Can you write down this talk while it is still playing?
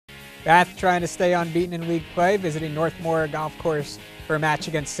Bath trying to stay unbeaten in league play, visiting Northmore Golf Course for a match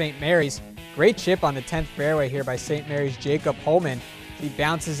against St. Mary's. Great chip on the 10th fairway here by St. Mary's Jacob Holman. He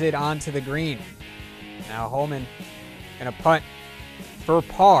bounces it onto the green. Now Holman gonna putt for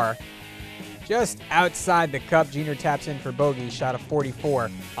par just outside the cup. Junior taps in for bogey, shot a 44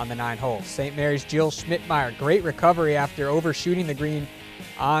 on the 9 hole. St. Mary's Jill Schmidtmeyer, great recovery after overshooting the green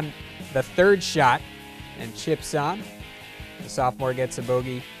on the 3rd shot and chips on. The sophomore gets a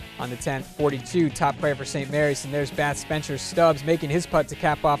bogey on the 10th, 42, top player for St. Mary's. And there's Bath Spencer Stubbs making his putt to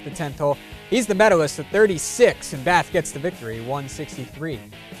cap off the 10th hole. He's the medalist at 36, and Bath gets the victory, 163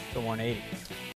 to 180.